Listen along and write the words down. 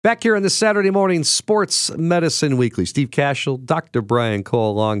Back here on this Saturday morning Sports Medicine Weekly. Steve Cashel, Dr. Brian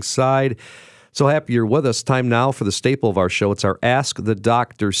Cole alongside. So happy you're with us. Time now for the staple of our show. It's our Ask the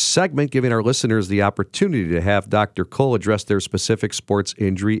Doctor segment, giving our listeners the opportunity to have Dr. Cole address their specific sports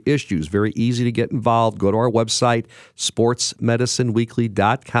injury issues. Very easy to get involved. Go to our website,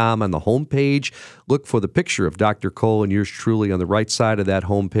 sportsmedicineweekly.com. On the homepage, look for the picture of Dr. Cole and yours truly on the right side of that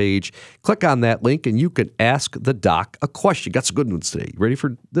homepage. Click on that link and you can ask the doc a question. Got some good ones today. You ready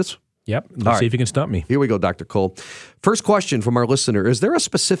for this? Yep. Let's see if you can stump me. Here we go, Dr. Cole. First question from our listener. Is there a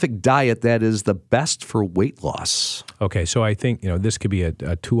specific diet that is the best for weight loss? Okay, so I think this could be a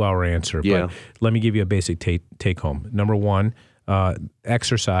 2-hour answer, but let me give you a basic take home. Number one,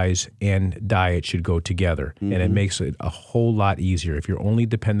 exercise and diet should go together, and it makes it a whole lot easier. If you're only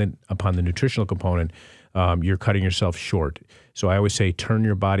dependent upon the nutritional component, you're cutting yourself short. So I always say turn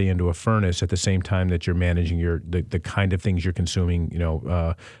your body into a furnace at the same time that you're managing the kind of things you're consuming,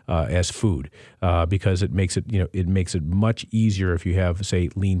 as food, because it makes it much easier if you have, say,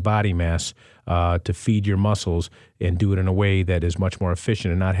 lean body mass to feed your muscles and do it in a way that is much more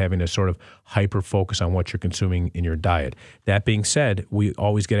efficient and not having to sort of hyper focus on what you're consuming in your diet. That being said, we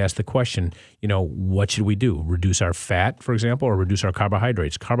always get asked the question, what should we do? Reduce our fat, for example, or reduce our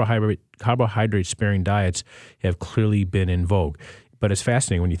carbohydrates? Carbohydrate-sparing diets have clearly been in vogue. But it's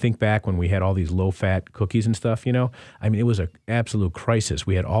fascinating when you think back when we had all these low-fat cookies and stuff, it was an absolute crisis.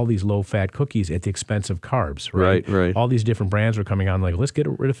 We had all these low-fat cookies at the expense of carbs, right? Right. All these different brands were coming on like, let's get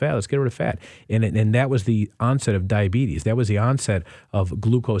rid of fat, And that was the onset of diabetes. That was the onset of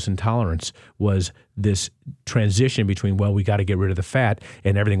glucose intolerance, was this transition between, we got to get rid of the fat,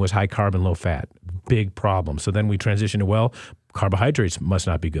 and everything was high carb and low fat. Big problem. So then we transitioned to, carbohydrates must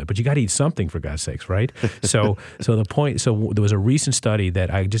not be good, but you got to eat something, for God's sakes, right? So there was a recent study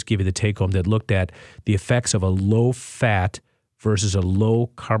that I just give you the take home that looked at the effects of a low fat versus a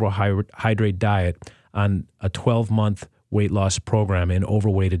low carbohydrate diet on a 12-month weight loss program in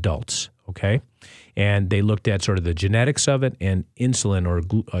overweight adults, okay? And they looked at sort of the genetics of it and insulin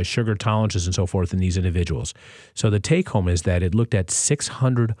or sugar tolerances and so forth in these individuals. So the take home is that it looked at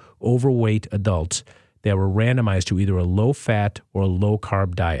 600 overweight adults that were randomized to either a low-fat or a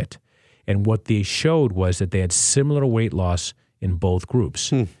low-carb diet. And what they showed was that they had similar weight loss in both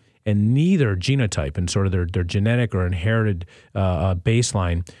groups. And neither genotype and sort of their genetic or inherited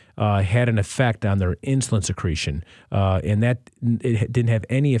baseline had an effect on their insulin secretion. And that it didn't have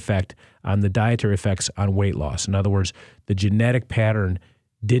any effect on the dietary effects on weight loss. In other words, the genetic pattern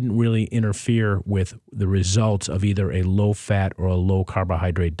didn't really interfere with the results of either a low-fat or a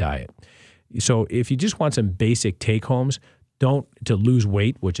low-carbohydrate diet. So if you just want some basic take-homes, to lose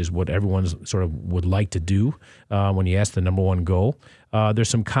weight, which is what everyone sort of would like to do when you ask the number one goal, there's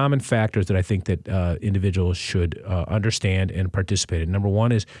some common factors that I think that individuals should understand and participate in. Number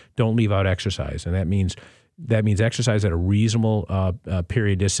one is don't leave out exercise, and that means exercise at a reasonable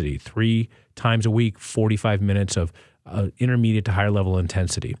periodicity, 3 times a week, 45 minutes of intermediate to higher level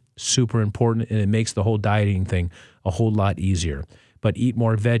intensity. Super important, and it makes the whole dieting thing a whole lot easier. But eat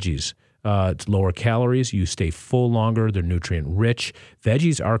more veggies. It's lower calories. You stay full longer. They're nutrient rich.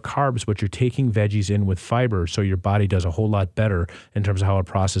 Veggies are carbs, but you're taking veggies in with fiber, so your body does a whole lot better in terms of how it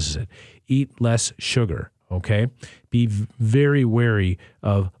processes it. Eat less sugar, okay? Be very wary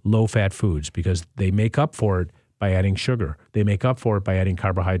of low-fat foods because they make up for it by adding sugar. They make up for it by adding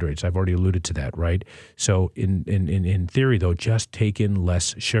carbohydrates. I've already alluded to that, right? So in theory, though, just take in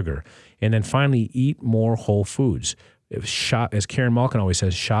less sugar. And then finally, eat more whole foods. Shop, as Karen Malkin always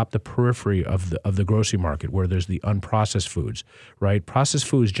says, shop the periphery of the grocery market where there's the unprocessed foods, right? Processed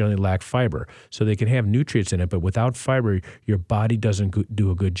foods generally lack fiber, so they can have nutrients in it, but without fiber, your body doesn't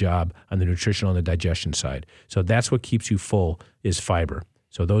do a good job on the nutritional and the digestion side. So that's what keeps you full is fiber.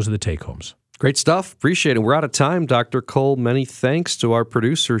 So those are the take-homes. Great stuff. Appreciate it. We're out of time, Dr. Cole. Many thanks to our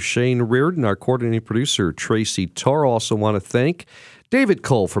producer, Shane Reardon, our coordinating producer, Tracy Toro. Also want to thank David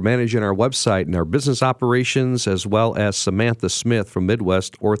Cole for managing our website and our business operations, as well as Samantha Smith from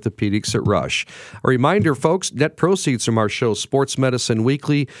Midwest Orthopedics at Rush. A reminder, folks, net proceeds from our show, Sports Medicine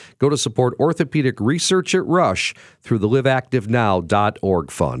Weekly, go to support orthopedic research at Rush through the liveactivenow.org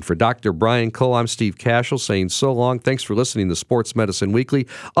fund. For Dr. Brian Cole, I'm Steve Cashel saying so long. Thanks for listening to Sports Medicine Weekly.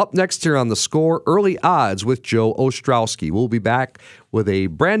 Up next here on The Score, early odds with Joe Ostrowski. We'll be back with a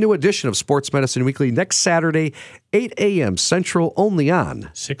brand new edition of Sports Medicine Weekly next Saturday, 8 a.m. Central, only on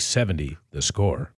 670 The Score.